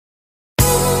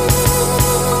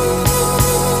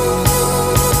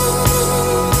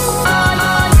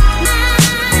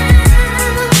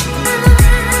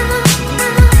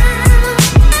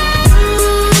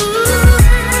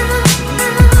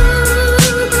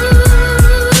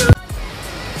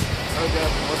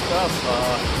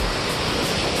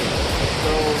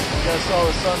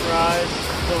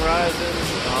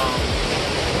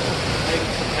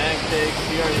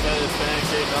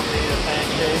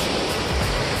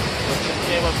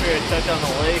here to check on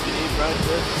the lake and eat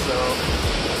breakfast, so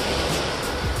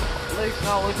the lake's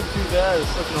not looking too bad.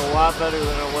 It's looking a lot better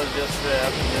than it was yesterday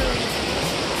afternoon.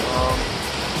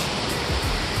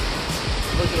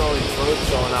 Look at all these boats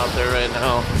going out there right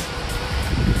now.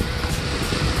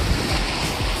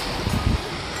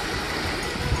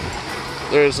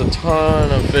 There's a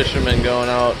ton of fishermen going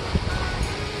out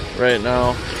right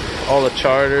now. All the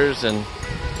charters, and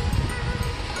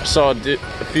I saw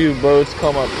a few boats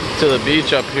come up to the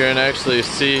beach up here and actually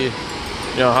see,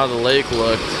 you know, how the lake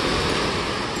looked.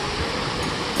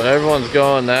 But everyone's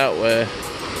going that way,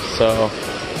 so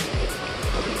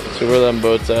see where them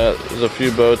boats at. There's a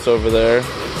few boats over there.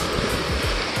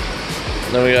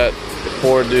 And then we got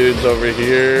 4 dudes over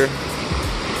here.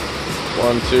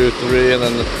 1, 2, 3, and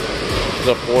then there's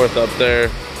a 4th up there.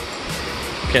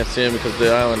 Can't see him because of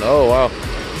the island. Oh wow,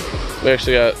 we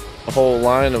actually got a whole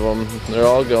line of them. They're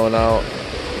all going out.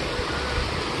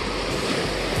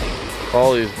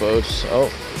 All these boats. Oh,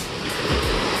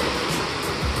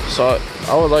 so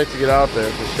I would like to get out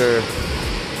there for sure.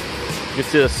 You can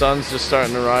see the sun's just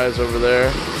starting to rise over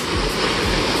there.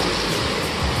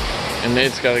 And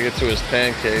Nate's got to get to his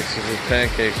pancakes because his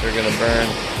pancakes are gonna burn.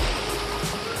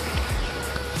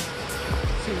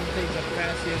 See things are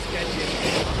grassy and sketchy.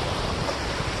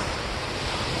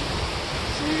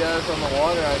 See you guys on the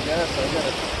water, I guess. I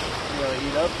gotta, you know,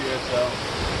 eat up here, so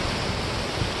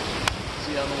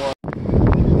see you on the water.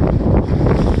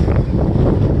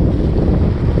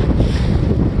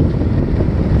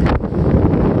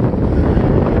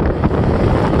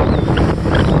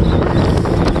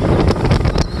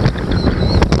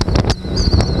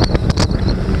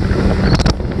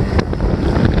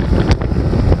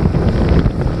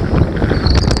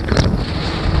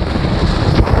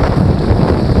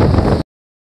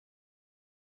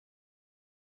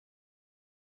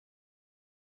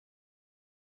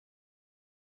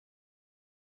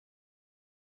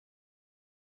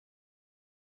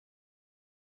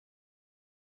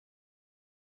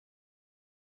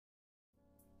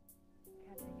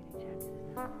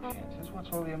 Chances? What's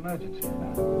all the emergency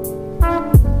about?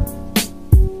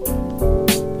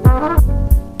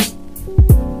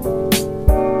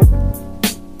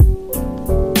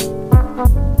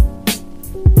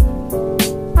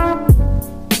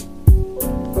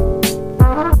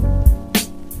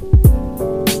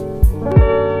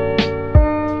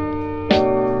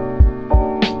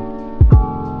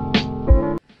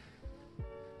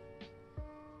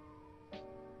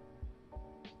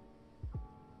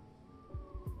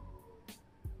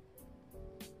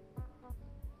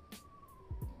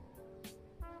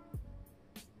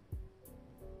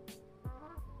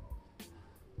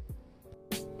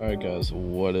 Alright guys,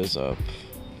 what is up?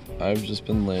 I've just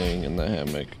been laying in the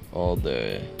hammock all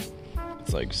day.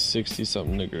 It's like 60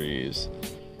 something degrees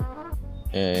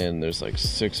and there's like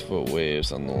 6-foot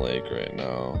waves on the lake right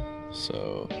now.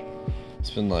 So it's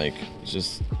been like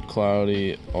just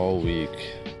cloudy all week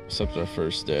except our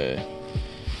first day.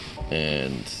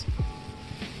 And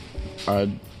I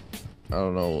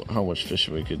don't know how much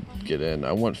fishing we could get in.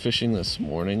 I went fishing this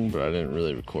morning, but I didn't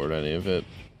really record any of it.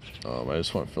 I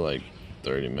just went for like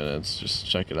 30 minutes, just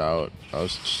check it out. I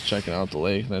was just checking out the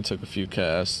lake and I took a few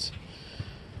casts,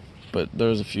 but there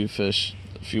was a few fish,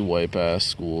 a few white bass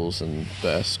schools and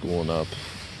bass schooling up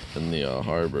in the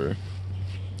harbor,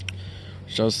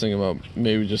 which I was thinking about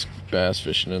maybe just bass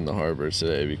fishing in the harbor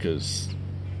today because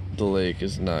the lake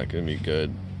is not going to be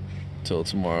good till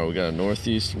tomorrow. We got a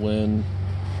northeast wind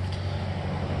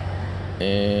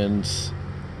and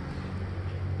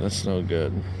that's no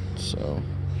good, so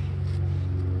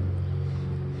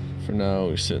for now,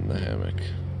 we sit in the hammock.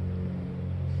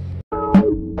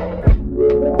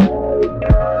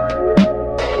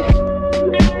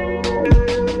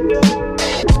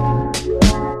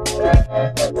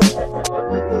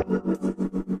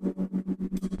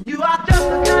 You are just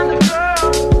the kind of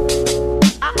girl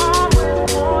I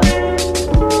always wanted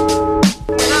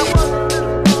when I was a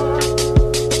little boy.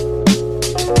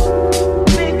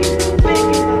 Thinking.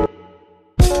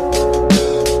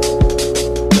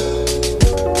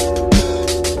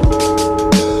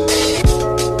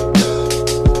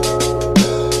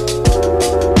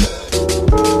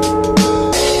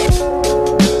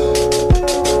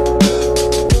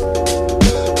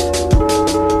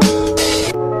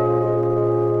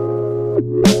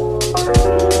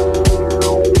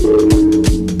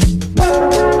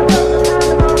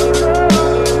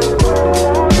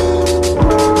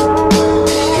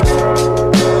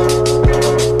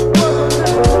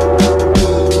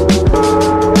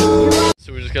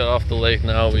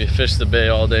 Now we fished the bay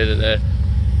all day today.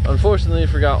 Unfortunately,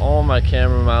 forgot all my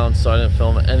camera mounts, so I didn't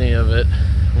film any of it.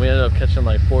 We ended up catching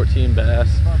like 14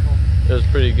 bass. It was a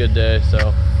pretty good day,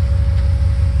 so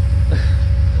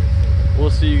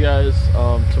we'll see you guys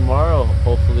tomorrow.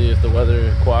 Hopefully, if the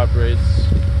weather cooperates,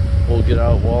 we'll get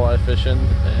out walleye fishing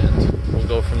and we'll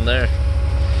go from there.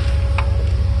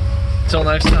 Until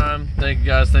next time, thank you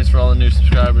guys. Thanks for all the new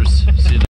subscribers. See you.